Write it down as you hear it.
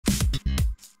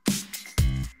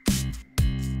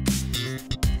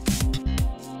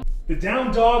The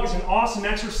down dog is an awesome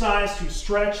exercise to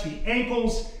stretch the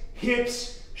ankles,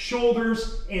 hips,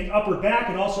 shoulders, and upper back.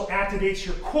 It also activates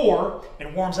your core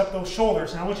and warms up those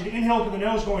shoulders. Now I want you to inhale through the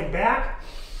nose going back.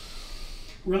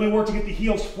 Really work to get the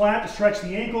heels flat, to stretch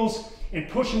the ankles, and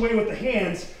push away with the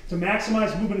hands to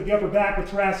maximize movement of the upper back or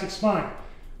thoracic spine.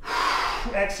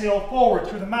 Exhale forward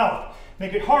through the mouth.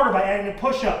 Make it harder by adding a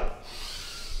push-up.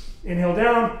 Inhale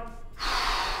down,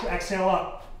 exhale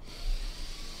up.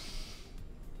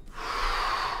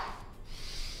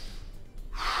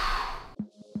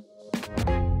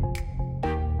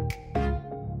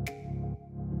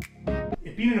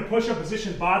 If being in a push-up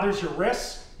position bothers your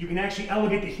wrists, you can actually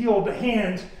elevate the heel of the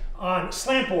hand on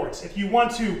slant boards. If you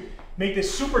want to make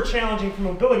this super challenging from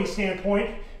a mobility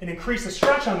standpoint and increase the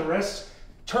stretch on the wrists,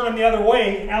 turn them the other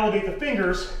way and elevate the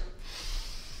fingers.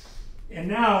 And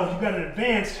now you've got an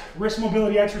advanced wrist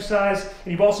mobility exercise,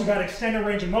 and you've also got extended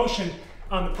range of motion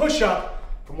on the push-up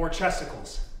for more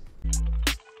chesticles.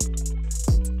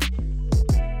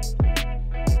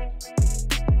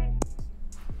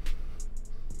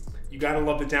 You gotta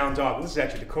love the down dog. Well, this is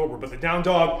actually the cobra, but the down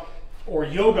dog or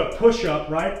yoga push-up,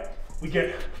 right? We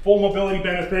get full mobility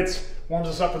benefits, warms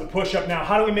us up for the push-up. Now,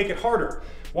 how do we make it harder?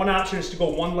 One option is to go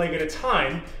one leg at a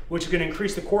time, which is going to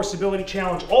increase the core stability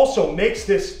challenge. Also makes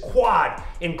this quad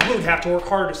and glute have to work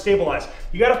harder to stabilize.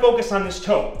 You got to focus on this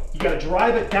toe. You got to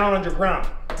drive it down underground.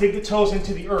 Dig the toes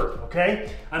into the earth,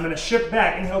 okay? I'm going to shift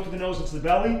back, inhale through the nose into the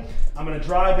belly. I'm going to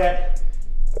drive that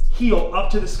heel up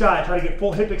to the sky. Try to get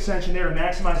full hip extension there to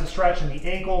maximize the stretch in the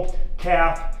ankle,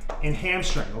 calf, and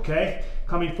hamstring, okay?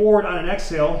 Coming forward on an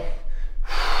exhale.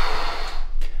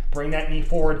 Bring that knee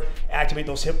forward, activate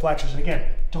those hip flexors, and again,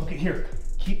 don't get here.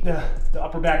 Keep the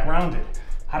upper back rounded.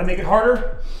 How to make it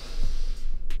harder?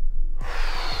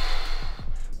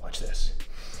 Watch this.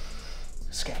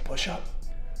 Scap push-up.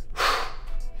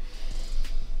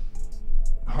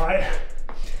 All right,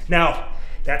 now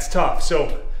that's tough,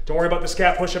 so don't worry about the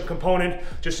scap push-up component,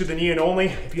 just do the knee and only.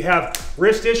 If you have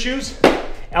wrist issues,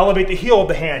 elevate the heel of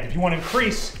the hand. If you want to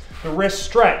increase the wrist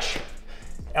stretch,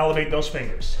 elevate those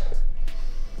fingers.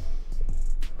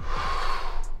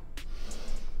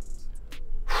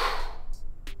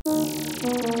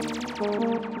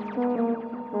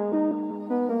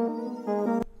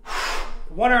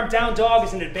 One arm down dog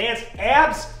is an advanced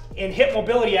abs and hip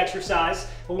mobility exercise.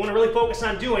 What we want to really focus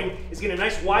on doing is get a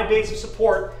nice wide base of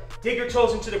support, dig your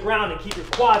toes into the ground, and keep your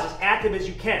quads as active as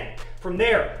you can. From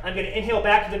there, I'm going to inhale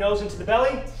back to the nose into the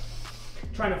belly,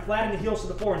 trying to flatten the heels to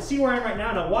the floor. And see where I am right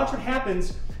now. Now watch what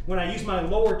happens when I use my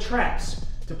lower traps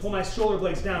to pull my shoulder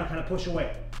blades down and kind of push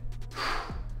away.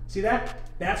 See that?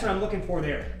 That's what I'm looking for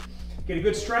there. Get a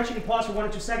good stretch. You can pause for 1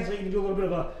 or 2 seconds so you can do a little bit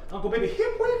of a Uncle Baby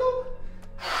hip wiggle.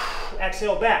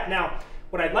 Exhale back. Now,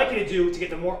 what I'd like you to do to get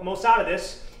the most out of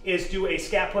this is do a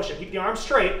scap push-up. Keep the arms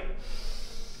straight.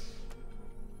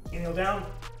 Inhale down.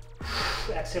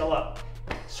 Exhale up.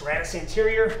 Serratus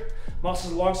anterior.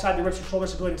 Muscles alongside the ribs and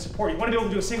shoulders ability to support. You want to be able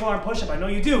to do a single arm push-up. I know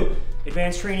you do.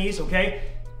 Advanced trainees, okay?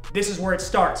 This is where it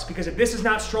starts, because if this is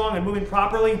not strong and moving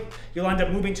properly, you'll end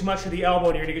up moving too much for the elbow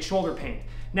and you're gonna get shoulder pain.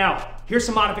 Now, here's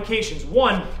some modifications.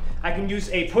 One, I can use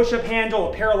a push-up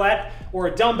handle, a parallel, or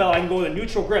a dumbbell. I can go with a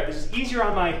neutral grip. This is easier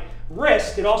on my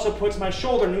wrist. It also puts my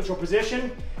shoulder in neutral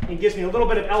position and gives me a little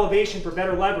bit of elevation for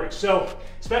better leverage. So,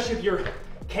 especially if your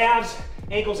calves,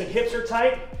 ankles, and hips are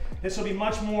tight, this will be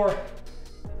much more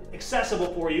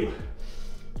accessible for you.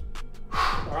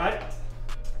 All right?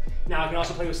 Now I can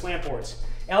also play with slant boards.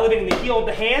 Elevating the heel of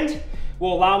the hand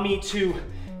will allow me to,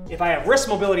 if I have wrist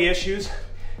mobility issues,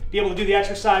 be able to do the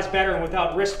exercise better and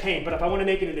without wrist pain. But if I want to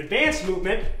make it an advanced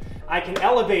movement, I can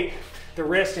elevate the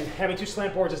wrist, and having 2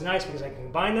 slant boards is nice because I can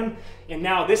combine them. And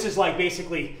now this is like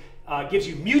basically gives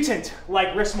you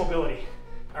mutant-like wrist mobility.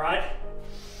 All right?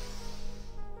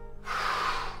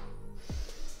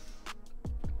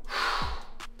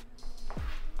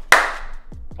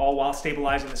 All while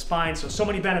stabilizing the spine. So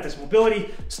many benefits: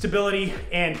 mobility, stability,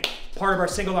 and part of our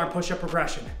single arm push-up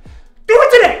progression. Do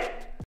it today!